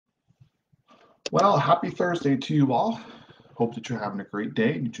Well, happy Thursday to you all. Hope that you're having a great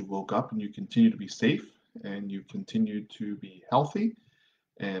day and that you woke up and you continue to be safe and you continue to be healthy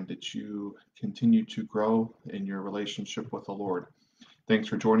and that you continue to grow in your relationship with the Lord. Thanks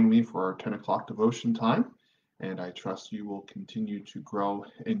for joining me for our 10 o'clock devotion time. And I trust you will continue to grow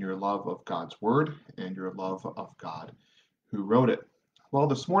in your love of God's Word and your love of God who wrote it. Well,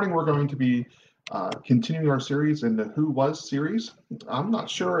 this morning we're going to be continuing our series in the Who Was series. I'm not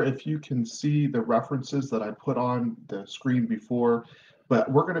sure if you can see the references that I put on the screen before,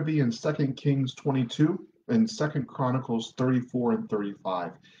 but we're going to be in 2 Kings 22 and 2 Chronicles 34 and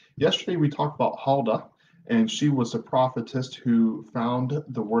 35. Yesterday we talked about Huldah, and she was a prophetess who found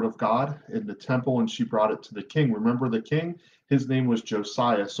the word of God in the temple and she brought it to the king. Remember the king? His name was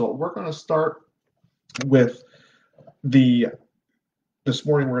Josiah. So we're going to start with the this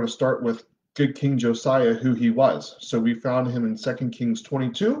morning we're going to start with good King Josiah, who he was. So we found him in 2 Kings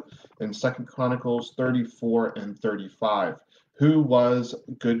 22 and 2 Chronicles 34 and 35. Who was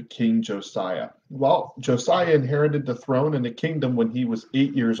good King Josiah? Well, Josiah inherited the throne and the kingdom when he was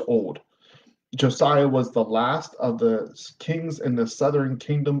 8 years old. Josiah was the last of the kings in the southern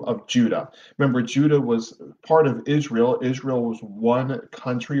kingdom of Judah. Remember, Judah was part of Israel. Israel was one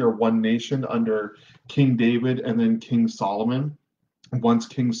country or one nation under King David and then King Solomon. Once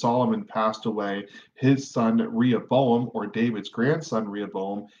King Solomon passed away, his son Rehoboam, or David's grandson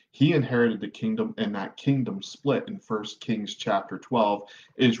Rehoboam, he inherited the kingdom, and that kingdom split in 1 Kings chapter 12.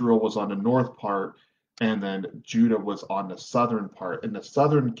 Israel was on the north part, and then Judah was on the southern part. And the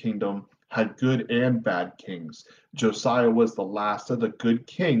southern kingdom had good and bad kings. Josiah was the last of the good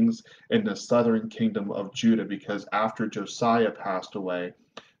kings in the southern kingdom of Judah, because after Josiah passed away,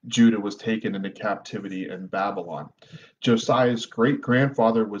 Judah was taken into captivity in Babylon. Josiah's great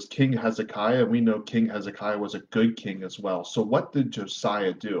grandfather was King Hezekiah, and we know King Hezekiah was a good king as well. So, what did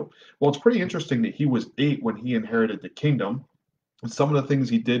Josiah do? Well, it's pretty interesting that he was 8 when he inherited the kingdom. Some of the things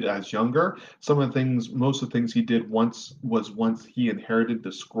he did as younger, most of the things he did once he inherited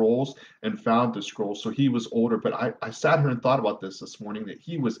the scrolls and found the scrolls. So he was older. But I sat here and thought about this morning that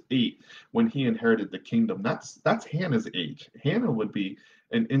he was 8 when he inherited the kingdom. That's Hannah's age. Hannah would be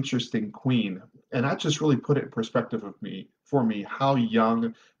an interesting queen, and that just really put it in perspective for me how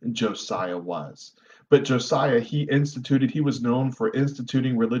young Josiah was. But Josiah, he was known for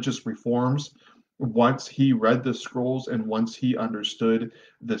instituting religious reforms once he read the scrolls and once he understood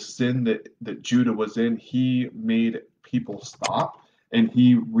the sin that Judah was in. He made people stop and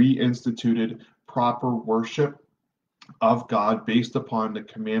he reinstituted proper worship of God based upon the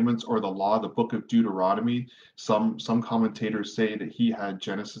commandments or the law, the book of Deuteronomy. Some commentators say that he had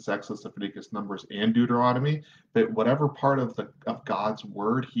Genesis, Exodus, Leviticus, Numbers, and Deuteronomy, but whatever part of God's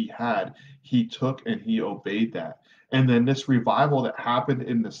word he had, he took and he obeyed that. And then this revival that happened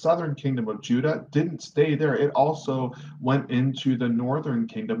in the southern kingdom of Judah didn't stay there. It also went into the northern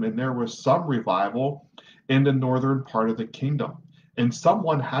kingdom, and there was some revival in the northern part of the kingdom. And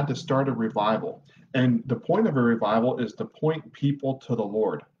someone had to start a revival. And the point of a revival is to point people to the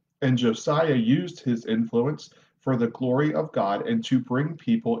Lord. And Josiah used his influence for the glory of God and to bring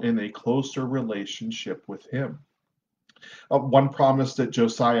people in a closer relationship with him. One promise that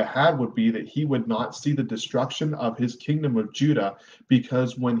Josiah had would be that he would not see the destruction of his kingdom of Judah,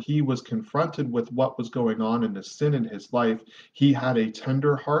 because when he was confronted with what was going on in the sin in his life, he had a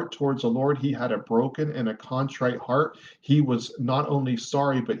tender heart towards the Lord. He had a broken and a contrite heart. He was not only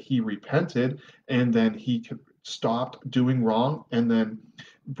sorry, but he repented, and then he stopped doing wrong, and then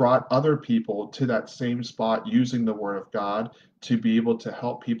brought other people to that same spot using the word of God to be able to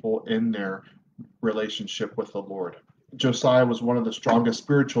help people in their relationship with the Lord. Josiah was one of the strongest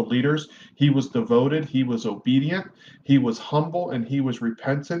spiritual leaders. He was devoted, he was obedient, he was humble, and he was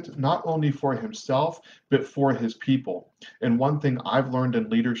repentant, not only for himself, but for his people. And one thing I've learned in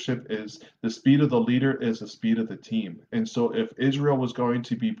leadership is the speed of the leader is the speed of the team. And so if Israel was going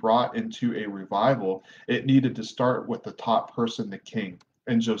to be brought into a revival, it needed to start with the top person, the king.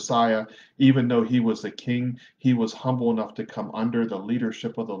 And Josiah, even though he was a king, he was humble enough to come under the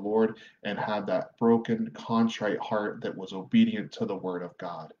leadership of the Lord and had that broken, contrite heart that was obedient to the word of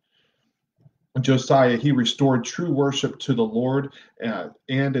God. Josiah, he restored true worship to the Lord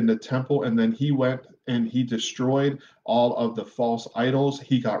and in the temple, and then he went and he destroyed all of the false idols.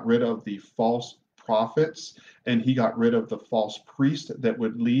 He got rid of the false prophets, and he got rid of the false priests that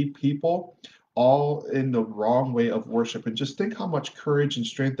would lead people all in the wrong way of worship. And just think how much courage and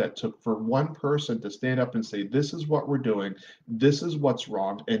strength that took for one person to stand up and say, this is what we're doing, this is what's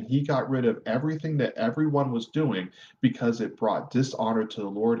wrong. And he got rid of everything that everyone was doing because it brought dishonor to the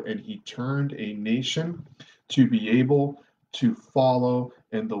Lord, and he turned a nation to be able to follow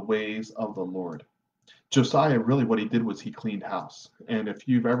in the ways of the Lord. Josiah, really what he did was he cleaned house. And if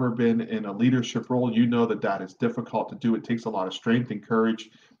you've ever been in a leadership role, you know that that is difficult to do. It takes a lot of strength and courage.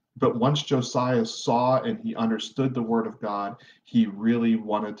 But once Josiah saw and he understood the word of God, he really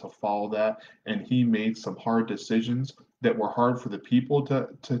wanted to follow that. And he made some hard decisions that were hard for the people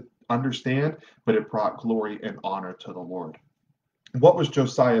to understand, but it brought glory and honor to the Lord. What was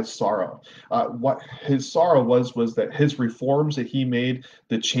Josiah's sorrow? What his sorrow was that his reforms that he made,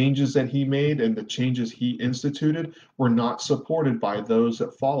 the changes that he made, and the changes he instituted were not supported by those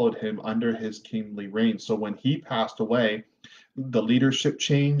that followed him under his kingly reign. So when he passed away, the leadership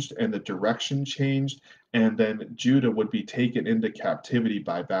changed and the direction changed, and then Judah would be taken into captivity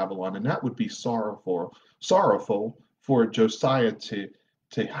by Babylon, and that would be sorrowful for Josiah to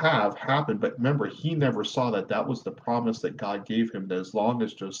have happen. But remember, he never saw that that was the promise that God gave him, that as long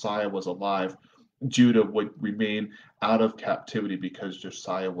as Josiah was alive, Judah would remain out of captivity because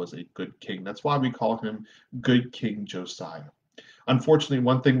Josiah was a good king. That's why we call him Good King Josiah. Unfortunately,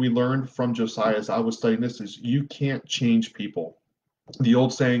 one thing we learned from Josiah as I was studying this is you can't change people. The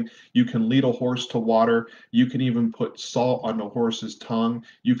old saying, you can lead a horse to water, you can even put salt on the horse's tongue,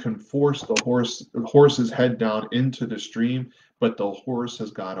 you can force the horse's head down into the stream, but the horse has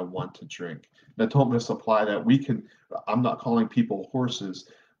got to want to drink. Now don't misapply that. I'm not calling people horses,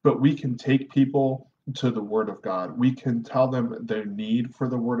 but we can take people to the word of God. We can tell them their need for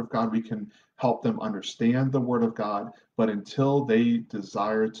the word of God. We can help them understand the word of God, but until they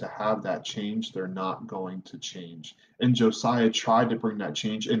desire to have that change, they're not going to change. And Josiah tried to bring that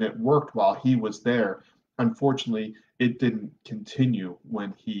change, and it worked while he was there. Unfortunately, it didn't continue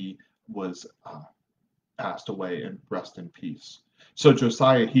when he was passed away and rest in peace. So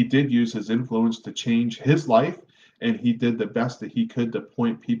Josiah, he did use his influence to change his life, and he did the best that he could to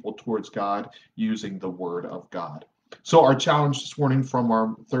point people towards God using the word of God. So our challenge this morning from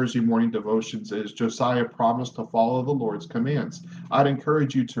our Thursday morning devotions is Josiah promised to follow the Lord's commands. I'd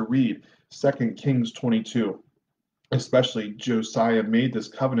encourage you to read 2 Kings 22. Especially Josiah made this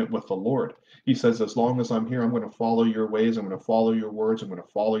covenant with the Lord. He says, as long as I'm here, I'm going to follow your ways, I'm going to follow your words, I'm going to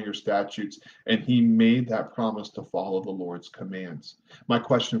follow your statutes. And he made that promise to follow the Lord's commands. My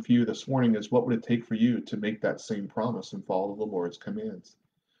question for you this morning is, what would it take for you to make that same promise and follow the Lord's commands?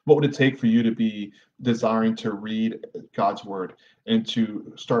 What would it take for you to be desiring to read God's word and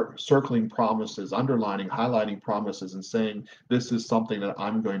to start circling promises, underlining, highlighting promises, and saying, this is something that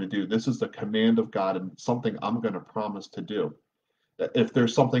I'm going to do. This is the command of God and something I'm going to promise to do. If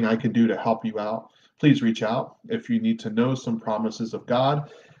there's something I can do to help you out, please reach out. If you need to know some promises of God,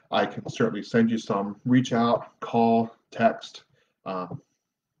 I can certainly send you some. Reach out, call, text.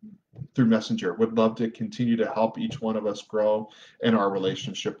 Through Messenger. Would love to continue to help each one of us grow in our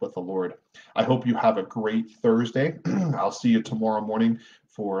relationship with the Lord. I hope you have a great Thursday. I'll see you tomorrow morning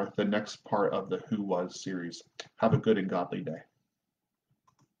for the next part of the Who Was series. Have a good and godly day.